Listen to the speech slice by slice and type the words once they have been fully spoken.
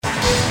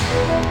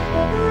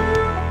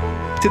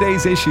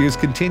Today's Issues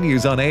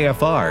continues on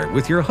AFR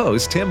with your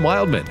host, Tim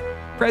Wildman,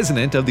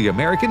 President of the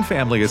American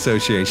Family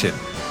Association.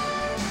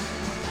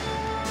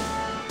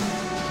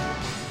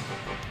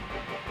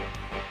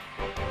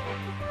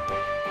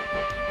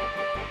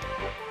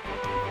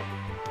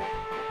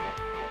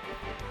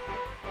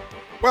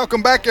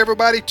 Welcome back,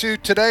 everybody, to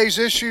Today's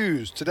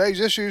Issues. Today's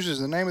Issues is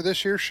the name of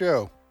this year's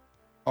show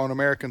on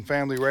American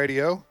Family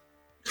Radio.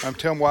 I'm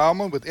Tim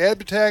Wildman with Ed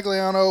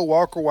Battagliano,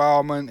 Walker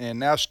Wildman, and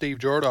now Steve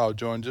Jordahl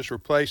joins us,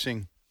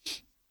 replacing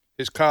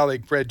his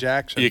colleague Fred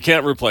Jackson. You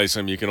can't replace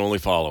him. You can only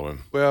follow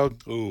him. Well,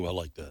 ooh, I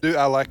like that.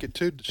 I like it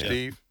too,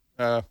 Steve.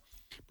 Yeah.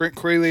 Brent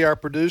Creeley, our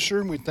producer,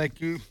 and we thank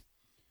you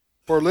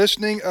for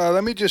listening.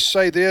 Let me just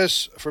say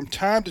this. From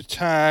time to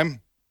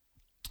time,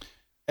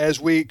 as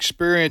we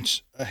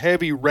experience a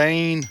heavy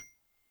rain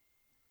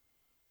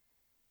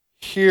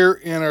here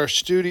in our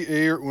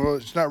studio, well,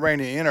 it's not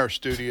raining in our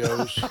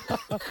studios.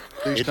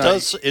 It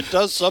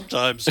does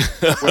sometimes.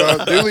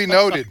 Well, duly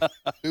noted,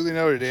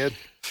 Ed.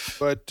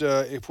 But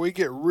if we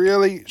get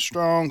really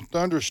strong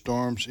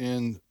thunderstorms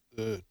in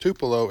the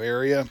Tupelo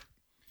area,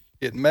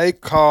 it may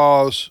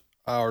cause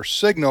our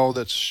signal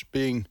that's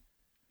being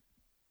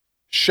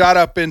shot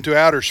up into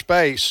outer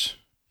space,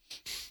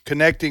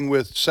 connecting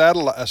with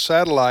a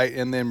satellite,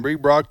 and then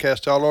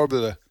rebroadcast all over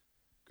the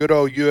good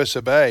old US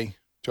of A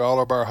to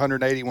all of our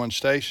 181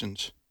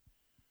 stations.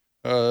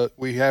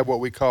 We have what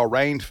we call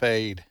rain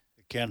fade.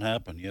 It can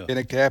happen, yeah. And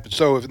it can happen.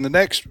 So if in the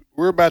next,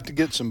 we're about to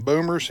get some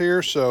boomers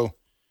here, so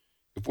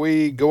if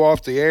we go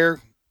off the air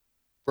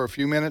for a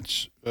few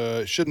minutes,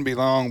 it shouldn't be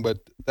long, but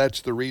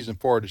that's the reason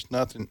for it. It's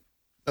nothing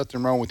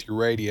wrong with your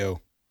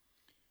radio.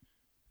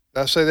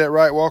 Did I say that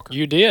right, Walker?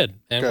 You did,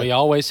 and Okay. we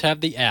always have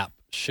the app,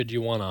 should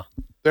you want to.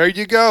 There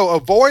you go.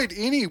 Avoid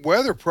any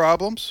weather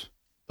problems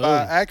by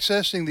Boom.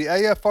 accessing the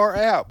AFR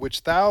app, which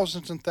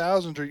thousands and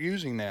thousands are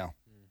using now.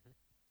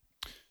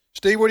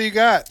 Steve, what do you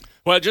got?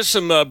 Well, just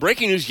some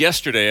breaking news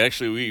yesterday.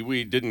 Actually,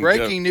 we didn't.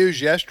 Breaking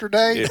news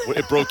yesterday?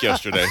 It broke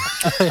yesterday.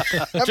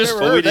 I've just- never But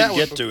we heard that didn't one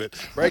get to it.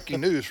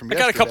 Breaking news from I yesterday.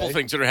 got a couple of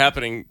things that are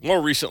happening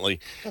more recently.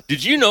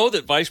 Did you know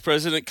that Vice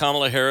President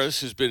Kamala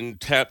Harris has been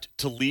tapped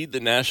to lead the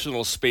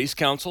National Space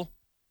Council?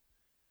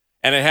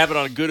 And I have it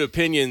on good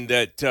opinion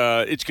that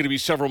it's going to be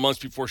several months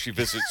before she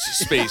visits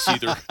space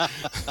either.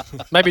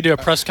 Maybe do a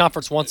press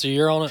conference once a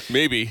year on it.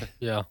 Maybe.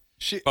 Yeah.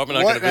 Probably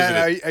not gonna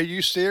visit Are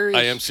you serious?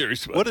 I am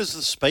serious about What it. is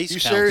the Space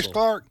You Council? serious,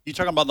 Clark? You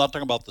not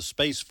talking about the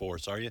Space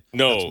Force, are you?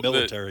 No. That's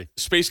military.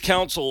 The Space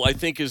Council, I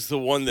think, is the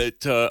one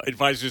that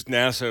advises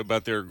NASA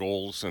about their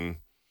goals and,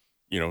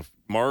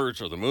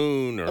 Mars or the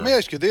moon. Or Let me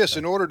ask you this.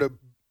 In order to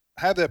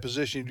have that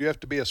position, do you have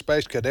to be a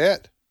space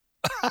cadet?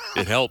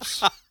 It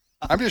helps.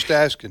 I'm just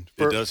asking.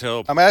 It does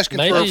help. I'm asking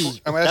Maybe. for.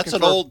 I'm asking That's an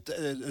for,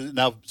 old.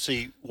 Now,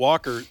 see,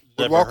 Walker Would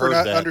never Walker heard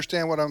not that.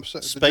 understand what I'm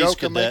saying? Space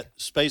cadet.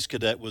 Space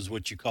cadet was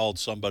what you called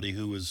somebody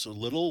who was a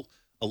little,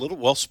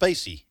 well,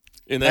 spacey.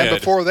 In the And head.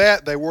 before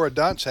that, they wore a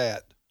dunce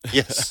hat.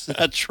 Yes,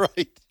 that's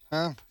right.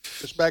 Huh?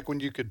 Just back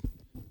when you could.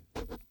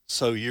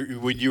 So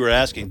when you were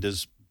asking,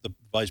 does the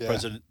vice Yeah.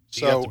 president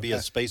do you have to be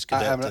a space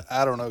cadet?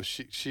 I don't know.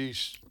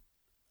 She's.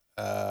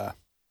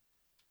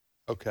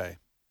 Okay.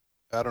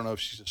 I don't know if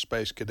she's a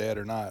space cadet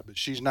or not, but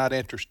she's not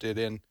interested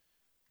in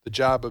the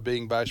job of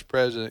being vice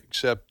president.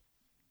 Except,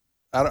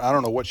 I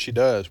don't know what she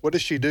does. What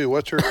does she do?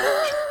 What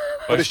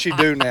does she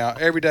do now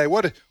every day?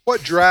 What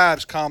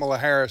drives Kamala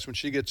Harris when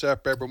she gets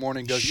up every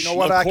morning and goes, you know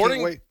what, I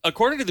can't wait.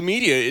 According to the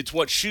media, it's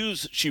what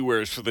shoes she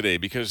wears for the day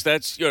because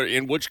that's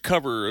in which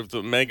cover of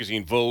the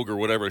magazine Vogue or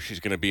whatever she's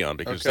going to be on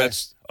because Okay.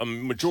 that's a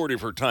majority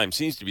of her time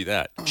seems to be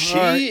that. She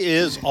All right.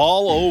 is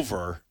all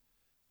over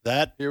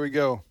that Here we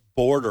go.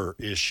 border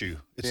issue.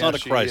 It's Yeah, not a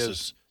she crisis.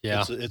 is.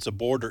 Yeah. It's a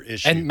border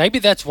issue. And maybe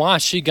that's why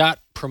she got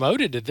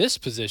promoted to this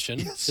position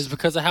Yes. is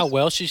because of how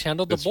well she's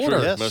handled That's the border.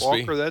 true. Yes. Must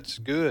Walker, be. that's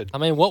good. I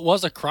mean, what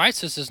was a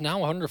crisis is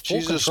now under full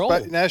She's control.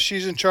 now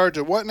she's in charge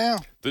of what now?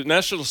 The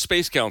National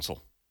Space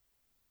Council.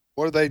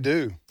 What do they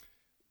do?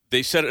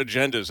 They set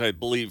agendas, I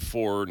believe,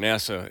 for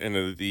NASA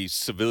and the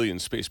civilian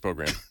space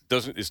program.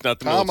 It's not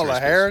the military Kamala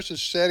space. Harris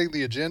is setting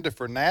the agenda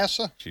for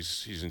NASA.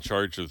 She's in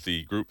charge of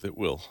the group that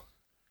will.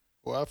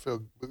 Well, I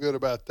feel good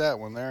about that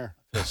one there.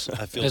 I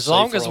feel As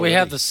long safer as we have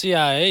already. the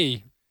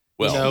CIA,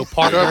 Well,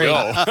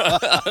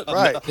 partnering,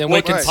 Right. then What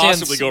we can could send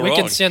possibly go we can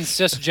wrong? send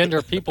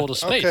cisgender people to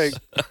space. Okay,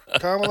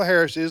 Kamala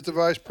Harris is the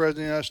Vice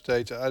President of the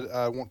United States.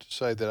 I want to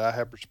say that I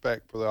have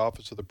respect for the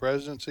office of the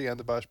presidency and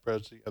the Vice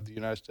President of the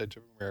United States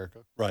of America.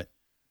 Right.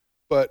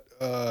 But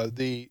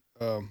the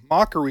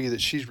mockery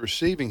that she's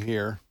receiving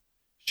here,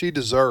 she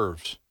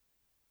deserves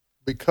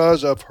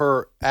because of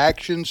her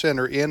actions and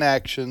her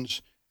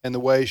inactions and the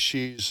way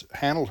she's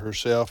handled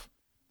herself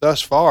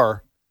thus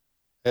far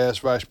as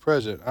Vice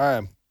President. I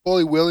am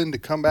fully willing to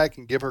come back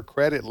and give her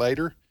credit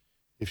later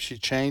if she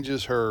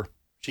changes her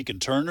She can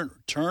turn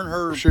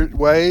her.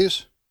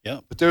 ways.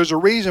 Yeah. But there's a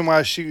reason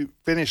why she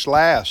finished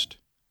last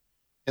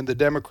in the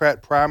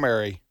Democrat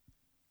primary.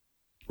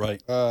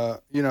 Right.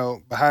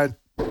 Behind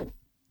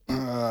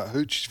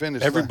Who'd she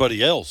finish?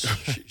 Everybody else.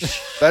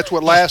 That's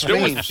what last There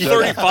were means.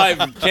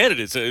 35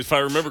 candidates, if I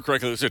remember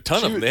correctly. There's a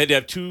ton of them. They had to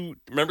have two.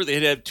 Remember, they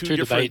had to have two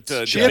different.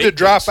 debates. She had to debate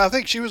drop. days. I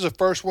think she was the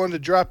first one to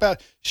drop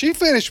out. She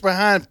finished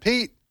behind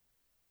Pete.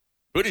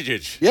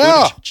 Buttigieg.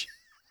 Yeah,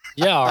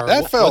 Yeah, or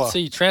That fella. what's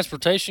he,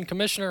 transportation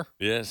commissioner?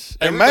 Yes.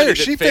 and Everybody mayor. that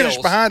She fails,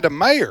 finished behind the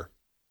mayor.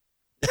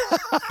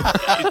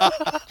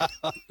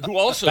 who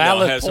also now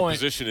Valid has point. a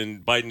position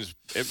in Biden's.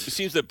 It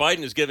seems that Biden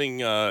is giving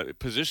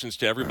positions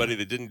to everybody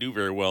that didn't do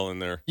very well in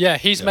there. Yeah,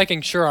 he's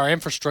making sure our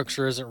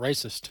infrastructure isn't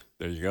racist.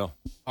 There you go.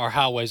 Our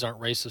highways aren't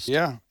racist.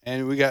 Yeah,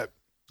 and we got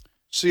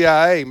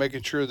CIA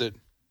making sure that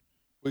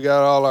we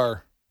got all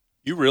our.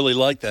 You really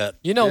like that.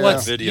 You know Yeah.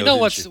 what's Video, you know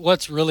didn't what's you?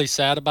 what's really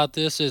sad about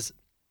this is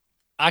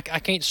I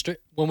can't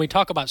when we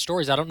talk about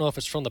stories, I don't know if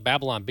it's from the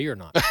Babylon Bee or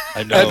not.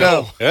 I know. I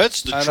know.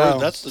 That's the I truth. know.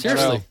 That's the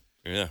Seriously. truth.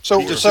 Yeah. So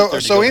You just sit there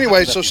and you go, anyway,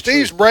 "How could so that be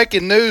Steve's true?"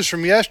 breaking news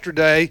from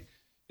yesterday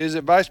is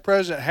that Vice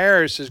President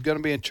Harris is going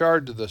to be in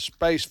charge of the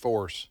Space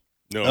Force,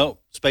 No,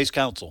 Space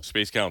Council.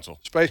 Space Council.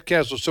 Space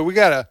Council. So we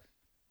got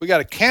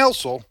a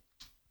council,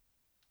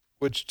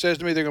 which says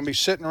to me they're going to be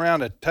sitting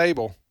around a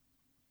table,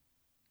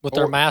 With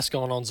their Or- mask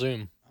on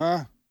Zoom.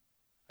 huh?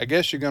 I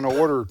guess you're going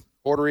to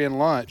order in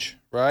lunch,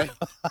 right?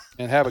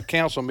 And have a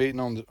council meeting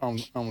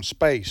on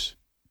space,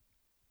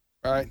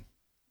 right?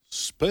 And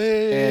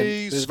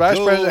Space. is Vice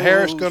President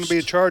Harris going to be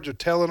in Ghost. charge of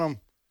telling them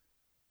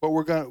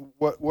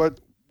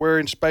where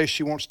in space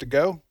she wants to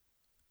go?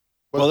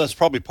 Well, that's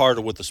probably part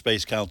of what the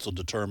Space Council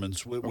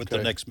determines what the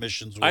Okay. next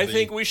missions will I be.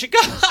 think we should go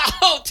to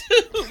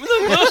the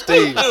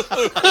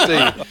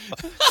moon.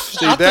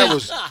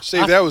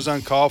 Steve, that was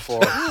uncalled for.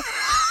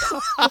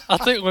 I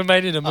think we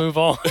may need to move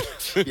on.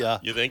 yeah.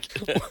 You think?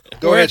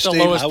 Go We're ahead, at the Steve.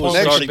 lowest I was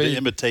point starting we to should be.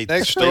 imitate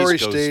Next the Space story,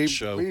 Ghost Steve.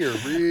 show. We are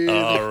really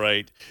All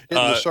right.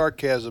 hitting the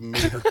sarcasm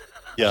meter.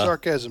 Yeah.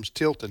 Sarcasm's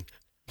tilting.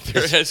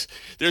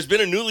 There's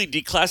been a newly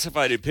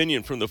declassified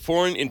opinion from the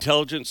Foreign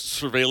Intelligence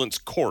Surveillance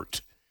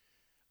Court,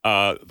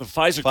 the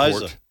FISA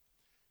court,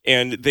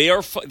 and they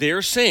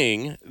are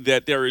saying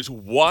that there is They're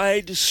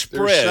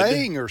widespread.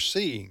 saying or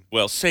seeing.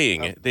 Well,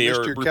 saying it. They Missed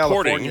are your reporting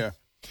California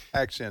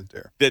accent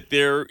there. that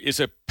there is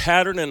a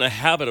pattern and a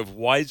habit of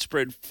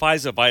widespread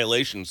FISA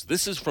violations.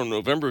 This is from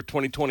November of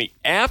 2020,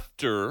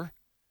 after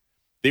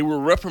they were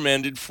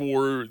reprimanded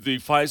for the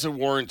FISA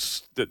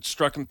warrants that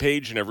Strucken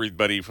Page and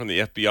everybody from the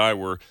FBI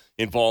were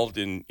involved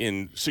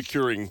in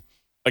securing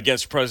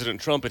against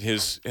President Trump and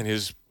his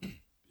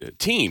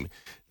team.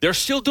 They're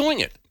still doing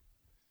it.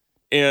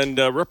 And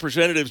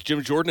Representatives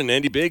Jim Jordan and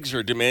Andy Biggs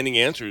are demanding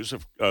answers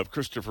of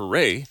Christopher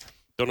Wray.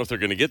 Don't know if they're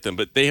going to get them,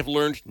 but they have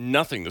learned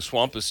nothing. The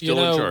swamp is still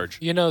in charge.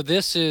 You know,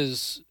 this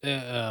is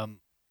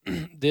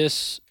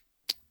this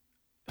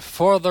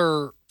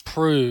further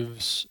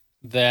proves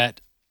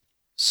that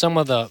some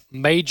of the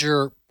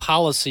major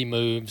policy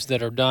moves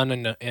that are done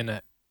in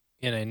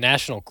a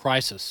national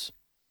crisis,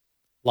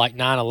 like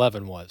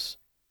 9/11 was,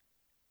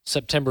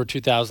 September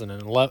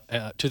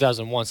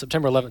 2001,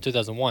 September 11,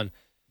 2001.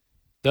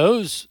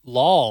 Those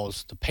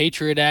laws, the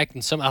Patriot Act,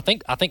 and I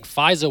think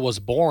FISA was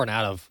born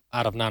out of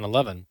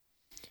 9/11.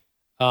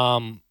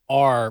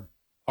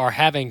 Are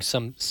having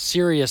some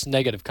serious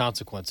negative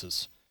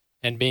consequences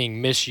and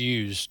being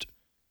misused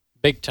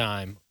big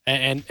time.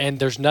 And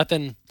there's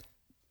nothing,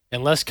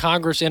 unless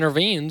Congress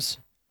intervenes,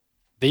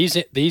 these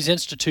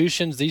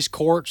institutions, these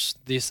courts,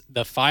 the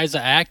FISA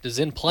Act is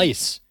in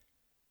place,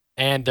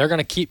 and they're going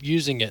to keep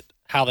using it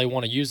how they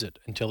want to use it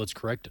until it's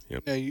corrected.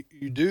 Yep. Now,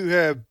 you do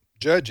have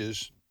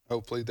judges,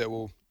 hopefully, that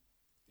will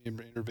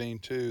intervene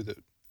too, that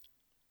will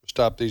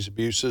stop these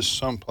abuses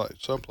some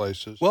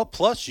places. Well,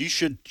 plus you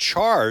should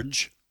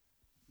charge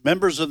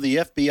members of the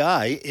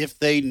FBI if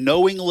they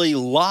knowingly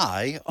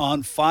lie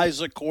on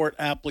FISA court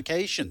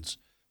applications.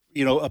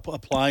 You know,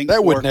 applying that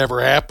for, would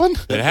never happen.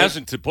 It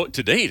hasn't to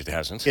date. It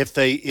hasn't. If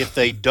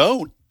they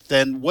don't,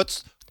 then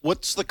what's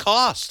the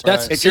cost?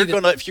 That's- if see, you're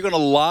gonna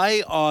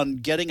lie on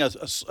getting a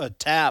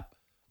tap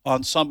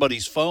on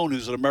somebody's phone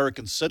who's an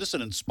American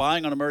citizen and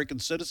spying on American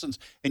citizens,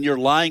 and you're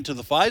lying to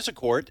the FISA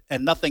court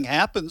and nothing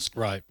happens,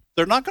 Right.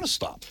 they're not going to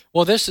stop.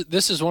 Well, this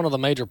is one of the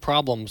major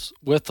problems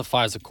with the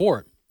FISA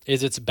court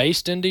is it's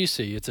based in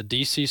D.C. It's a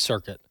D.C.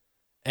 circuit,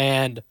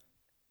 and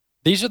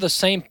these are the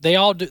same. They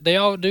all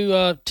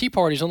do tea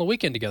parties on the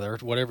weekend together, or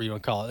whatever you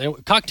want to call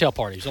it. Cocktail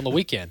parties on the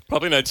weekend.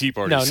 Probably not tea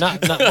parties. No,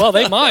 not well.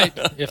 They might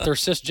if they're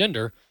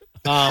cisgender.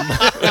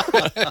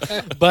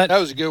 But That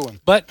was a good one.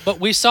 But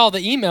we saw the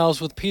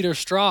emails with Peter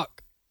Strzok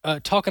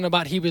talking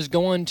about he was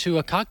going to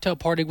a cocktail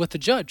party with the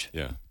judge.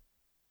 Yeah.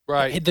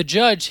 Right. The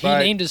judge, he Right.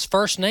 named his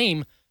first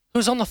name,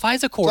 who's on the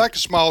FISA It's court. like a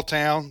small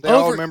town. They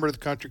all Over- remember the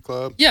country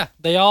club. Yeah,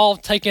 they all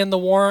take in the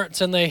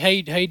warrants and they,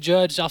 hey,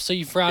 judge, I'll see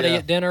you Friday Yeah.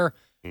 at dinner.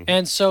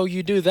 And so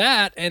you do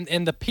that,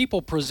 and the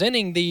people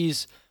presenting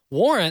these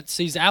warrants,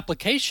 these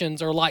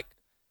applications, are like,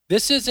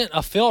 this isn't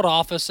a field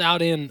office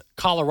out in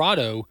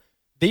Colorado.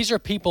 These are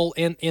people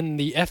in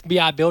the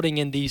FBI building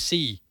in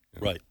D.C.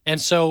 Right. And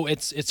so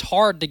it's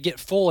hard to get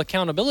full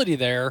accountability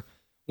there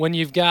when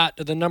you've got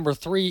the number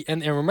three.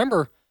 And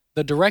remember,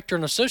 the director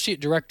and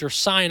associate director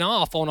sign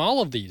off on all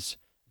of these.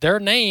 their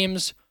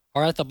names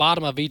are at the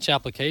bottom of each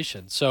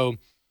application. So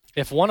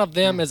if one of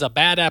them is a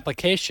bad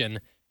application,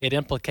 it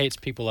implicates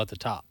people at the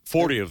top.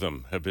 40 of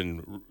them have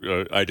been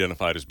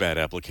identified as bad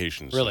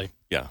applications. Really?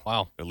 Yeah.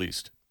 Wow. At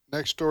least.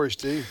 Next story,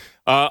 Steve.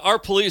 Our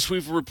police,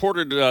 we've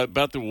reported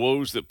about the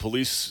woes that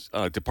police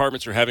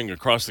departments are having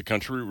across the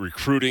country,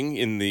 recruiting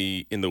in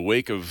the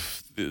wake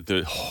of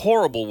the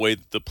horrible way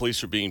that the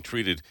police are being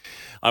treated.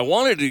 I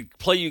wanted to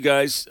play you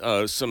guys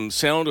some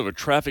sound of a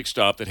traffic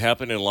stop that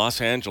happened in Los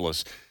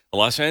Angeles. A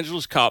Los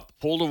Angeles cop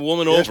pulled a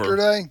woman over.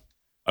 Yesterday?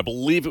 I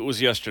believe it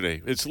was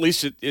yesterday. It's at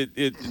least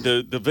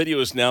the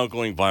video is now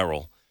going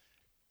viral.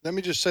 Let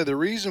me just say the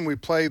reason we're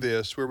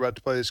about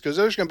to play this, because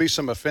there's going to be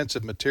some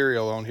offensive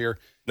material on here.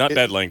 Not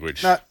bad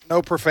language.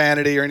 No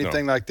profanity or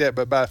anything like that,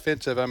 but by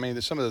offensive, I mean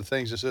some of the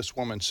things that this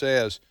woman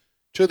says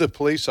to the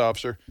police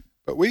officer.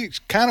 But we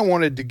kind of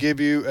wanted to give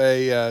you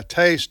a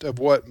taste of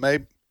what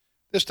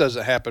this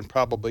doesn't happen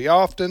probably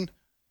often,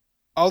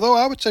 although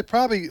I would say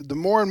probably the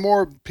more and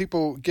more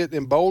people get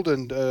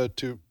emboldened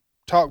to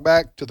talk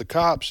back to the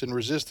cops and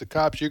resist the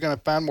cops, you're going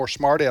to find more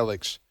smart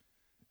alecks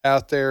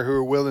out there who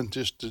are willing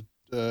just to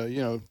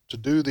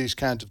do these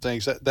kinds of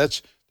things.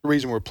 That's the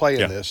reason we're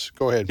playing this.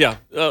 Go ahead. Yeah.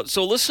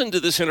 So listen to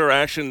this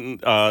interaction.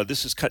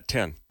 This is cut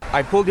 10.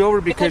 I pulled you over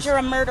because you're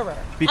a murderer.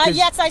 Because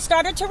yes, I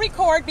started to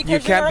record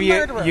because you're a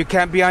murderer. You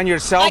can't be on your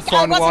cell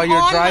phone while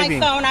you're driving. I wasn't on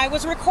my phone. I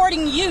was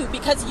recording you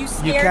because you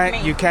scared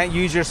me. You can't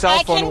use your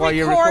cell phone while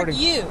you're recording. I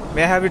can record you.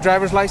 May I have your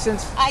driver's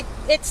license?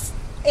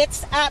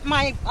 It's at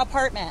my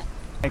apartment.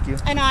 Thank you.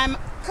 And I'm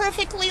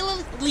perfectly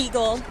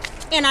legal,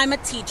 and I'm a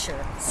teacher.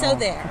 So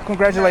there.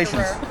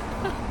 Congratulations.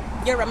 Murderer.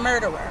 You're a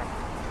murderer.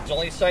 He's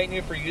only citing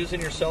you for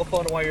using your cell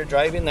phone while you're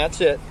driving.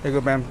 That's it. Here you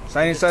go, ma'am.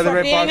 Sign inside the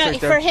red box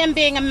right there. For him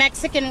being a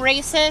Mexican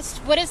racist.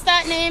 What is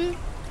that name?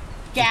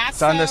 Gasso?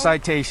 It's on the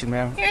citation,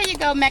 ma'am. Here you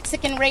go,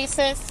 Mexican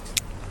racist.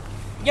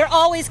 You're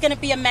always going to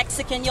be a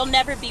Mexican. You'll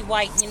never be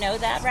white. You know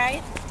that,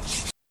 right?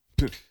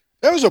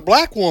 That was a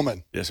black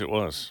woman. Yes, it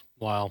was.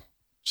 Wow.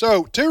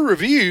 So to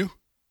review,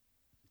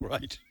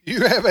 Right.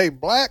 you have a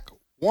black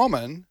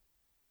woman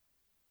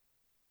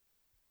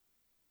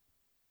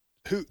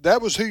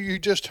that was who you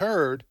just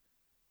heard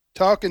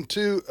talking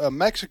to a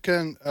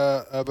Mexican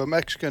of a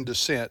Mexican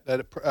descent,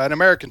 an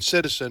American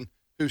citizen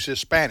who's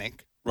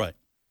Hispanic, Right.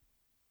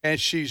 and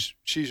she's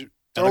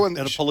throwing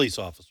And a police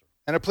officer.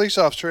 and a police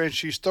officer, and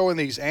she's throwing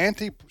these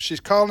she's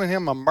calling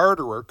him a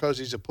murderer because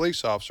he's a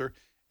police officer,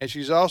 and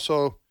she's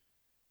also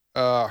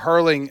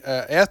hurling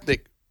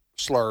ethnic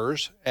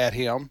slurs at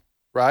him,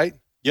 right?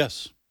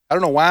 Yes. I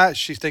don't know why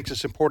she thinks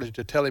it's important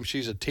to tell him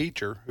she's a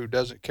teacher who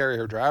doesn't carry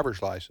her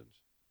driver's license.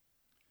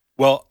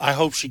 Well, I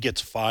hope she gets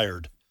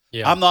fired.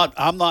 Yeah.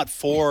 I'm not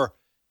for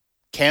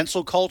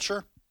cancel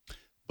culture,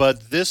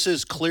 but this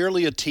is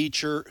clearly a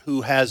teacher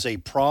who has a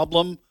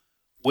problem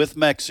with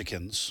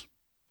Mexicans.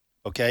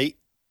 Okay?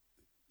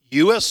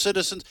 U.S.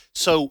 citizens.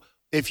 So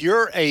if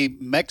you're a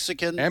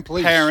Mexican And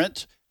police.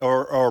 parent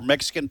or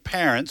Mexican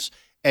parents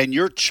and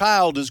your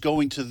child is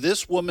going to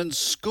this woman's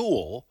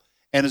school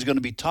and is going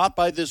to be taught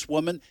by this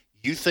woman,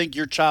 you think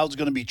your child's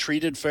going to be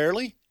treated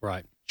fairly?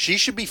 Right. She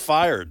should be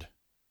fired.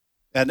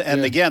 And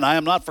again, I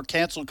am not for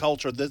cancel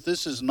culture.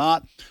 This is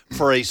not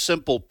for a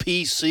simple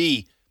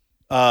PC,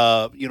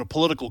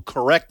 political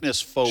correctness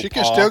faux She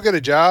can pas. still get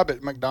a job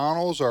at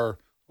McDonald's or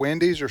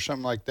Wendy's or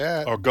something like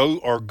that.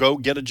 or go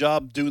get a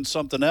job doing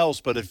something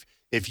else. But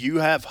if you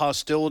have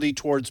hostility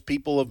towards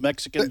people of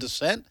Mexican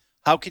descent,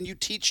 how can you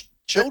teach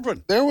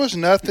children? There was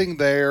nothing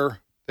there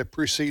that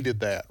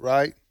preceded that,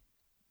 right?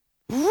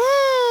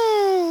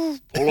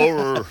 Pull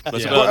over.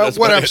 That's Yeah. about, that's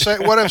What about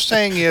I'm it. what I'm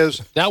saying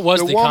is That was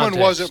the the woman context.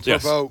 wasn't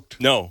Yes. provoked.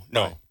 No.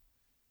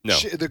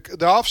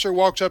 The officer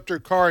walks up to her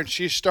car and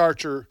she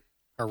starts her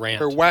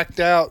rant. whacked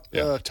out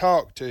Yeah.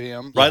 talk to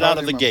him Right out calling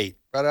of the him gate.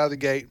 Right out of the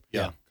gate.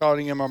 Yeah.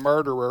 Calling him a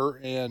murderer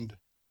and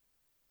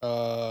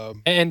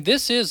And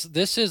this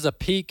is a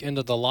peek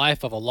into the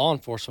life of a law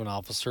enforcement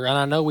officer. And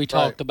I know we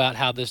talked about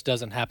how this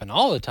doesn't happen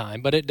all the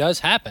time, but it does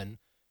happen,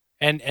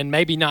 and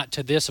maybe not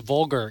to this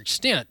vulgar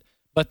extent.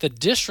 But the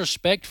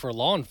disrespect for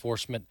law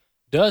enforcement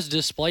does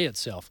display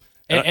itself.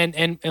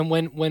 And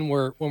when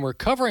we're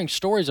covering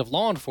stories of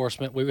law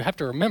enforcement, we have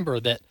to remember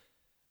that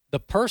the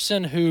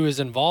person who is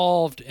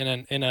involved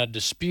in a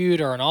dispute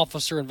or an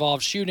officer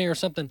involved shooting or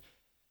something,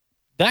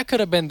 that could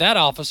have been that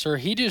officer.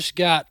 He just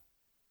got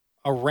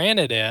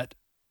ranted at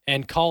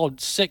and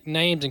called sick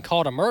names and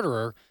called a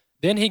murderer.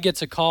 Then he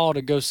gets a call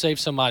to go save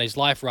somebody's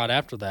life right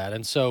after that.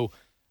 And so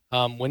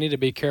we need to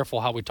be careful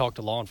how we talk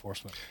to law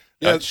enforcement.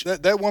 yeah,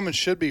 that woman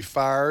should be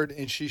fired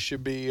and she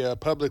should be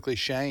publicly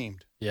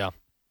shamed. Yeah.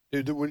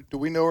 Do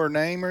we know her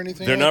name or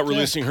anything? They're like not that?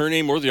 releasing her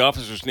name or the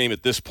officer's name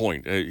at this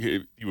point.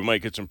 You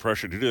might get some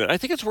pressure to do that. I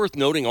think it's worth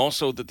noting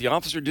also that the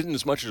officer didn't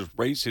as much as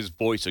raise his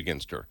voice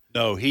against her.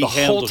 No, he The whole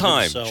handled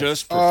time, himself.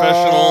 just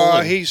professional.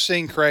 and- He's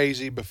seen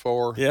crazy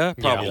before. yeah,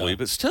 probably, Yeah.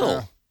 but still.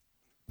 Yeah.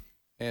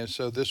 And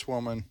so this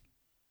woman,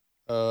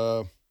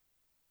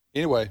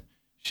 anyway,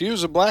 she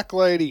was a black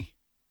lady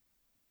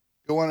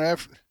going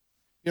after,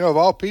 of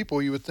all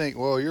people, you would think,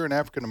 well, you're an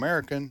African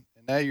American,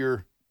 and now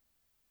you're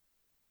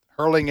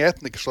hurling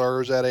ethnic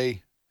slurs at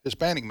a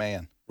Hispanic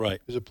man Right.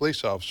 who's a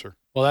police officer.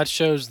 Well, that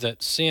shows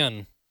that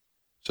sin.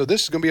 So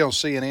this is going to be on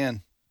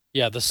CNN.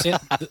 Yeah, the sin,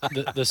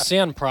 the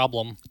sin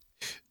problem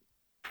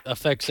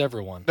affects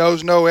everyone.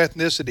 Knows no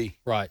ethnicity.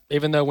 Right.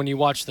 Even though when you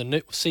watch the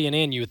new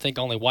CNN, you would think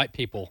only white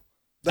people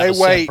They have a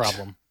sin wait.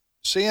 problem.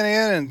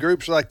 CNN and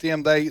groups like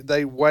them,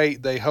 they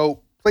wait. They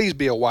hope. Please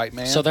be a white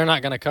man. So they're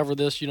not going to cover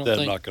this. You don't They're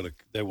think? not going to.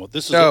 They won't.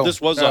 This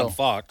was No. on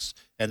Fox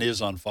and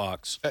is on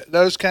Fox.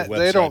 Those kind. The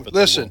They website, don't but they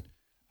listen. won't.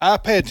 I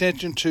pay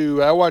attention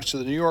to. I watch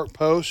the New York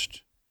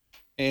Post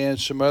and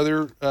some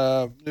other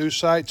news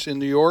sites in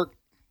New York.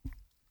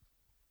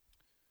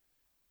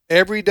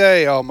 Every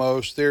day,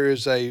 almost, there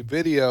is a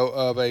video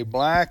of a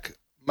black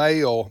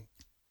male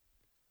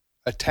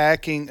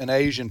attacking an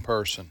Asian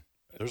person.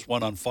 There's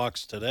one on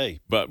Fox today.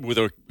 But with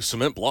a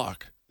cement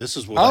block. This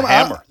is with a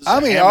hammer. This is I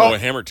a mean, hammer. Oh, a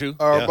hammer too?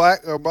 Or Yeah.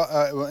 black,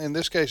 in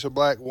this case, a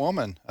black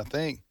woman, I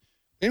think.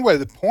 Anyway,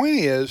 the point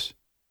is,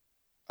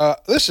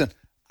 listen,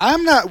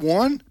 I'm not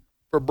one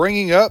for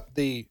bringing up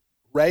the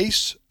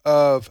race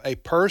of a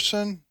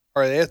person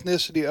or the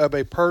ethnicity of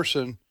a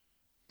person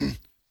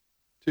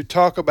to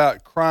talk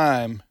about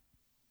crime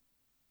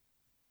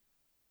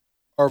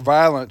or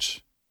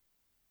violence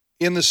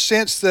in the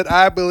sense that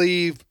I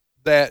believe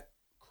that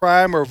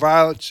crime or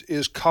violence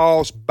is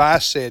caused by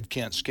said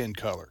skin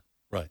color.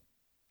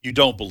 You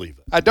don't believe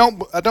it. I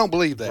don't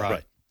believe that.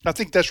 Right. I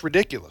think that's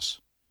ridiculous.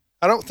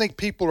 I don't think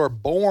people are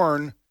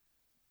born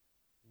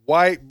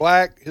white,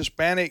 black,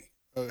 Hispanic,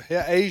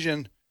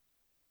 Asian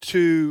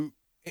in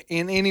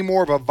any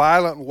more of a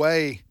violent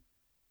way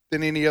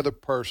than any other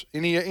person,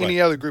 any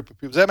other group of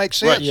people. Does that make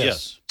sense? Right.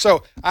 Yes.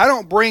 So I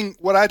don't bring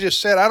what I just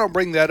said. I don't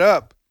bring that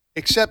up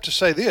except to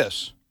say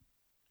this: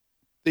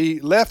 the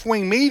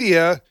left-wing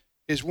media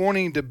is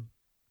wanting to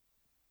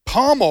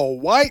pummel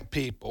white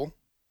people.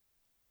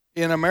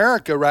 In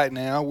America right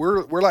now,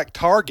 we're like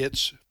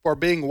targets for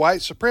being white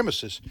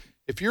supremacists.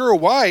 If you're a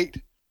white,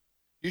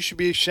 you should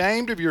be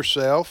ashamed of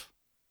yourself,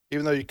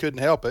 even though you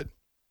couldn't help it,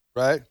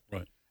 right?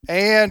 Right.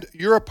 And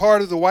you're a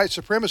part of the white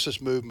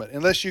supremacist movement,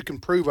 unless you can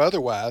prove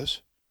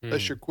otherwise.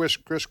 Unless you're Chris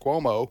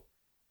Cuomo or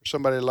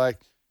somebody like,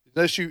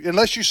 unless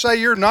you say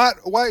you're not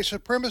a white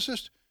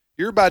supremacist,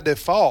 you're by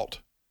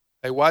default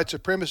a white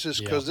supremacist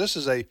because this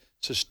is a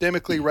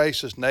systemically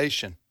racist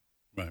nation.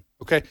 Right.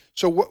 Okay.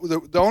 So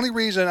the only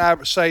reason I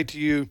say to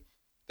you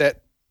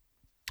that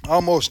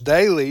almost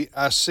daily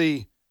I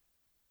see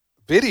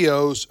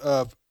videos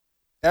of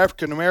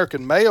African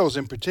American males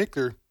in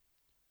particular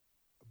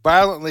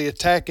violently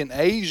attacking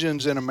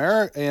Asians in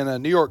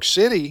New York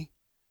City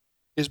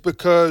is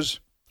because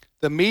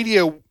the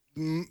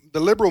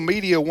liberal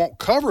media won't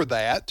cover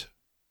that,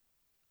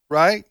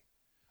 right?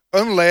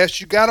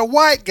 Unless you got a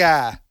white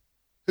guy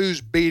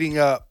who's beating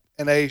up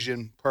an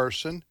Asian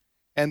person.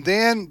 And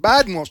then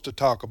Biden wants to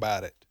talk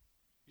about it.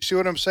 You see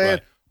what I'm saying?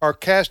 Right. Or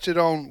cast it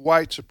on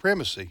white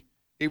supremacy,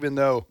 even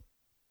though.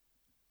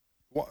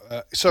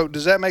 So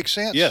does that make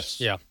sense? Yes.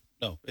 Yeah.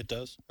 No, it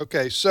does.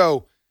 Okay.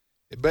 So,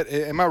 but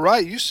am I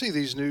right? You see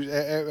these news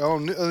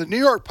on the New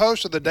York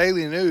Post or the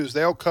Daily News,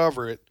 they'll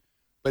cover it,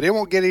 but it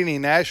won't get any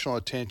national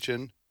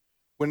attention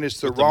when it's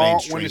the With the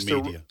wrong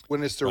mainstream media.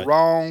 when it's the Right.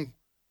 wrong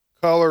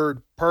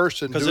colored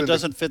person Because it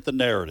doesn't fit the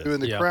narrative. doing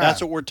the Yeah. crime.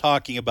 That's what we're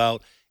talking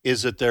about,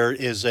 is that there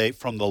is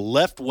from the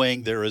left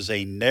wing, there is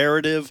a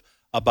narrative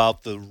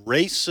about the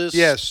racist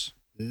Yes.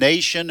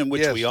 nation in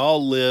which Yes. we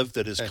all live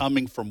that is Okay.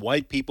 coming from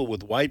white people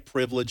with white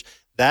privilege.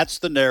 That's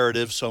the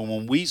narrative. So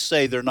when we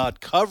say they're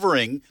not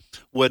covering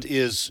what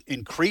is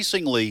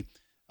increasingly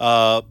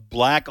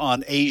black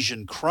on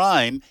Asian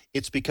crime,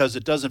 it's because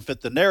it doesn't fit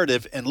the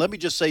narrative. And let me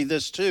just say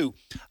this too.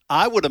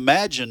 I would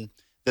imagine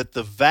that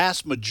the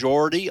vast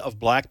majority of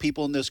black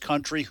people in this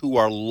country who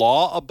are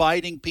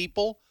law-abiding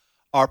people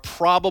are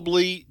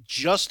probably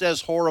just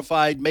as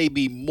horrified,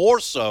 maybe more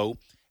so,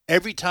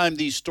 every time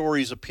these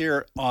stories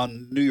appear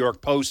on New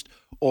York Post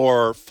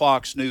or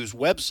Fox News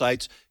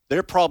websites.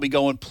 They're probably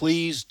going,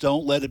 please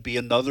don't let it be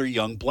another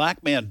young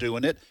black man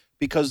doing it,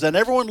 because then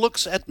everyone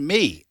looks at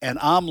me and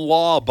I'm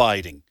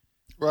law-abiding.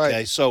 Right.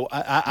 Okay, so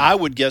I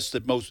would guess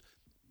that most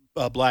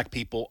black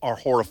people are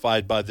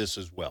horrified by this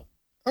as well.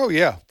 Oh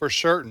yeah, for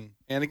certain.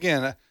 And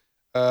again,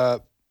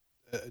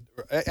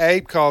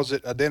 Abe calls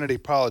it identity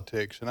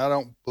politics, and I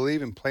don't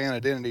believe in playing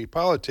identity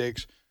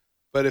politics.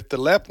 But if the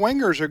left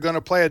wingers are going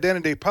to play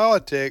identity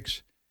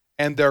politics,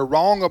 and they're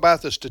wrong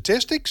about the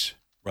statistics,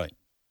 Right.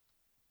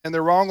 and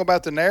they're wrong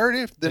about the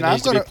narrative, then It I'm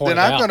needs to be going to pointed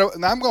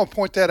I'm going to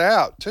point that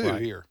out too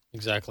Right. here.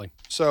 Exactly.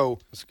 So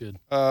That's good.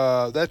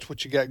 that's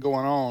what you got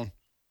going on.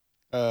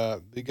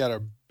 You got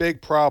a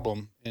big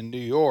problem in New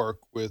York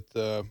with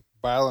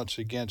violence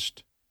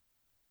against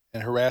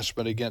and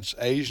harassment against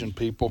Asian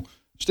people.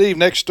 Steve,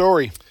 next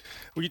story.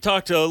 We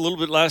talked a little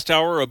bit last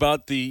hour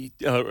about the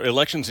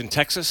elections in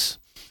Texas.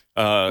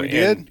 We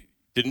did? and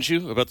didn't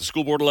you? About the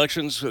school board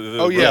elections? The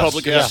Oh, yes.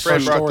 Republicans. Yeah,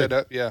 Fred brought story. that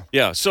up. Yeah.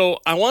 Yeah, so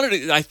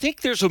I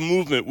think there's a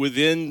movement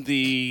within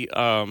the,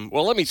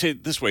 well, let me say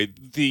it this way.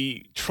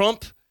 The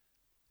Trump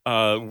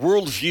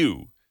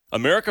worldview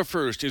America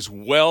First is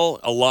well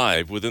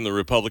alive within the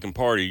Republican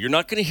Party. You're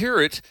not going to hear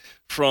it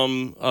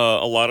from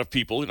a lot of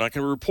people. You're not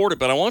going to report it,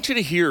 but I want you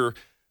to hear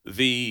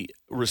the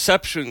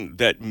reception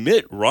that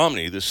Mitt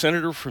Romney, the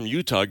senator from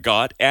Utah,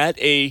 got at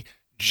a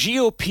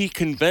GOP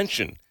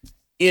convention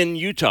in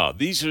Utah.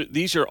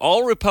 These are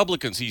all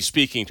Republicans he's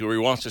speaking to, or he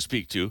wants to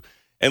speak to.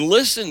 And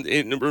listen,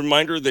 a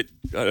reminder that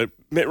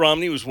Mitt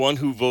Romney was one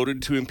who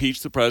voted to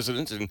impeach the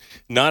president, and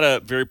not a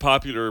very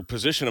popular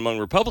position among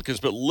Republicans,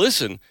 but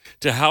listen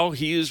to how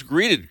he is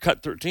greeted.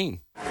 Cut 13.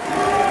 So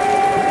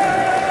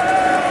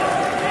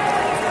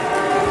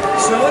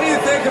what do you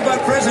think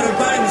about President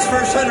Biden's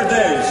first 100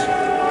 days?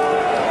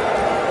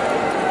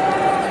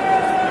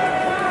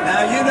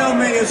 Now, you know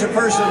me as a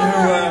person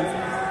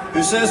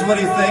who says what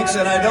he thinks,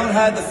 and I don't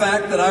hide the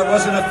fact that I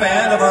wasn't a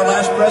fan of our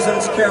last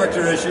president's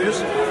character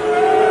issues.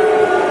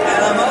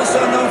 And I'm also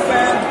no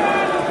fan.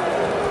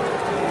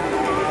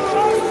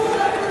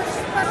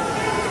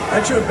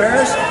 Aren't you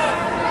embarrassed?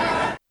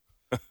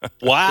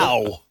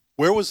 Wow.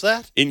 Where was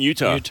that? In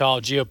Utah. Utah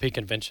GOP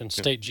convention,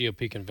 state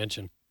GOP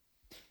convention.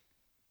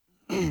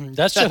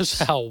 That shows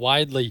how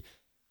widely,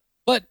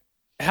 but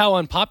how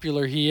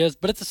unpopular he is.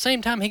 But at the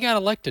same time, he got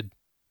elected.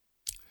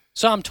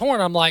 So I'm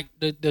torn. I'm like,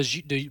 do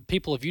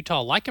people of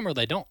Utah like him or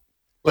they don't?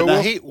 But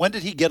now when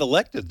did he get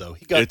elected, though?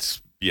 He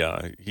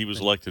was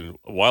elected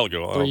a while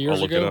ago. 3 years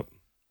I'll look ago? it up.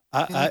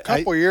 A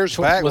couple years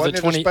back, wasn't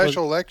it a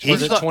special election?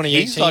 Was it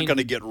 2018? He's not going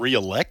to get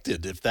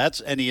reelected if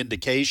that's any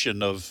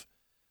indication of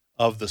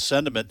the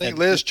sentiment. I think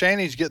Liz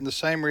Cheney's getting the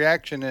same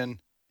reaction in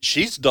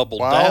she's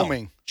doubled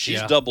Wyoming. down.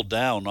 She's doubled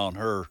down on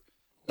her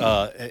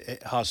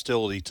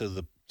hostility to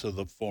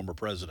the former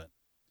president.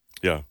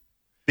 Yeah,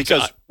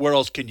 because where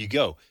else can you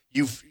go?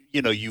 You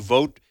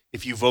vote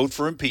if you vote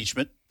for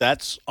impeachment.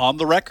 That's on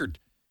the record.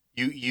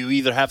 You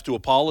either have to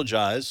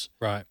apologize,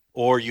 right,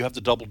 or you have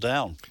to double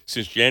down.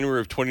 Since January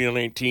of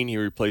 2019, he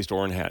replaced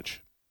Orrin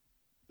Hatch.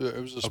 It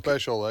was a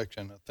special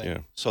election, I think.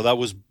 Yeah. So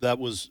was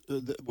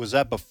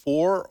that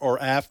before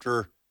or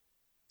after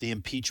the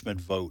impeachment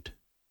vote?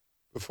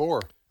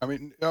 Before. I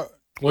mean,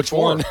 which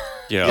before. one?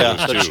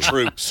 Yeah, that's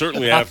true.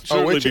 Certainly after.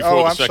 Certainly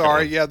before the I'm second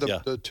sorry. one. Yeah,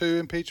 the two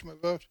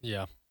impeachment votes.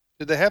 Yeah.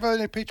 Did they have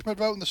an impeachment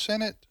vote in the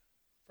Senate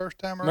first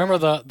time around?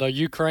 Remember the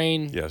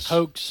Ukraine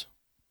hoax,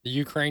 the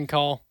Ukraine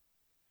call?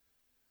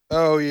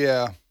 Oh,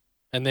 yeah.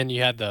 And then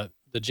you had the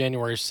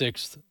January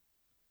 6th.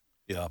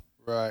 Yeah.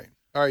 Right.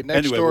 All right, next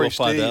anyway, story, we'll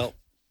find Steve. out.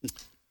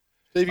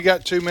 Steve, you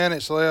got 2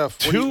 minutes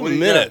left. 2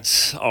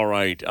 minutes. All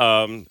right.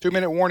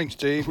 2-minute warning,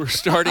 Steve. We're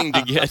starting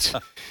to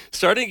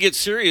get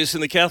serious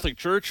in the Catholic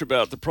Church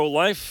about the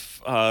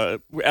pro-life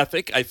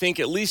ethic. I think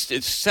at least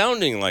it's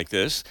sounding like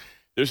this.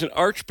 There's an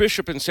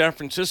archbishop in San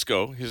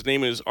Francisco. His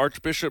name is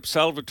Archbishop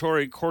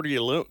Salvatore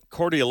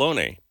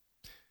Cordileone.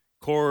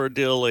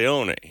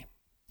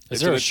 Is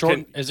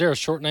there a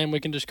short name we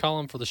can just call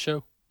him for the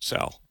show?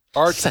 Sal.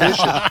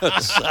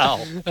 Archbishop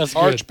Sal. That's good.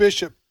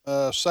 Archbishop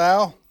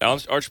Sal.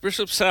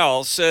 Archbishop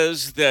Sal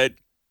says that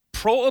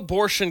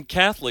pro-abortion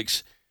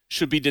Catholics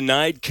should be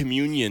denied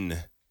communion.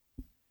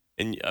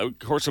 And, of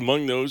course,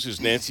 among those is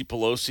Nancy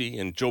Pelosi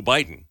and Joe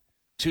Biden,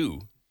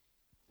 too.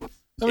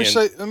 Let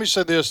me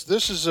say this.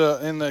 This is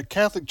in the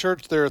Catholic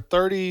Church. There are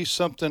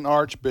 30-something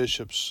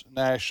archbishops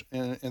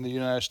in the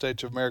United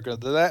States of America.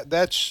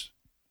 That's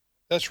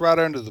right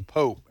under the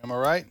Pope. Am I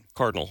right?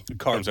 Cardinal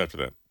comes after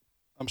that.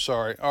 I'm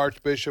sorry,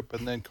 Archbishop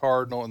and then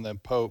Cardinal and then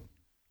Pope.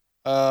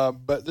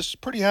 But this is a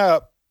pretty high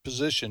up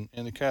position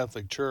in the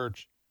Catholic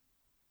Church.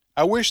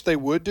 I wish they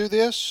would do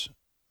this,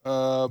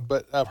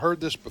 but I've heard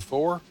this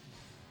before,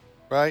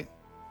 right?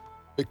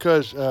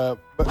 Because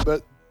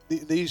but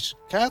these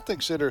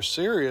Catholics that are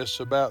serious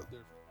about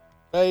their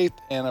faith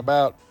and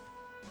about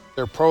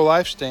their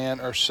pro-life stand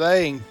are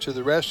saying to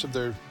the rest of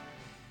their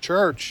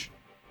church,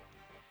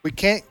 we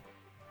can't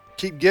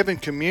keep giving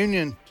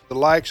communion to the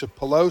likes of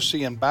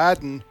Pelosi and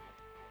Biden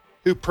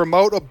who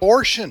promote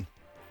abortion.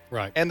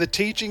 Right. And the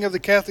teaching of the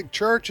Catholic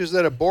Church is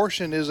that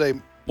abortion is a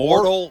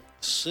mortal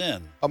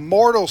sin. A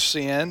mortal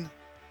sin.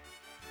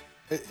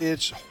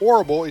 It's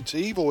horrible. It's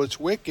evil. It's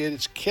wicked.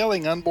 It's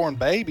killing unborn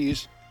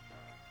babies.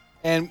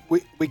 And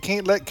we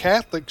can't let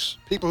Catholics,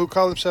 people who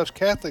call themselves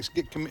Catholics,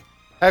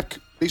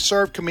 be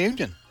served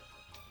communion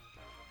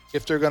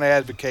if they're going to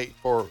advocate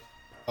for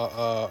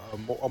a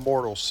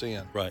mortal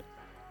sin. Right.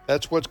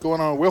 That's what's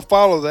going on. We'll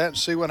follow that and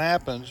see what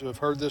happens. We've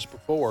heard this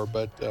before,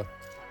 but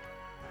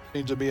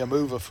seems to be a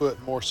move afoot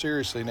more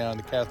seriously now in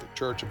the Catholic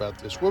Church about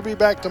this. We'll be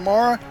back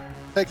tomorrow.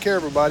 Take care,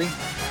 everybody.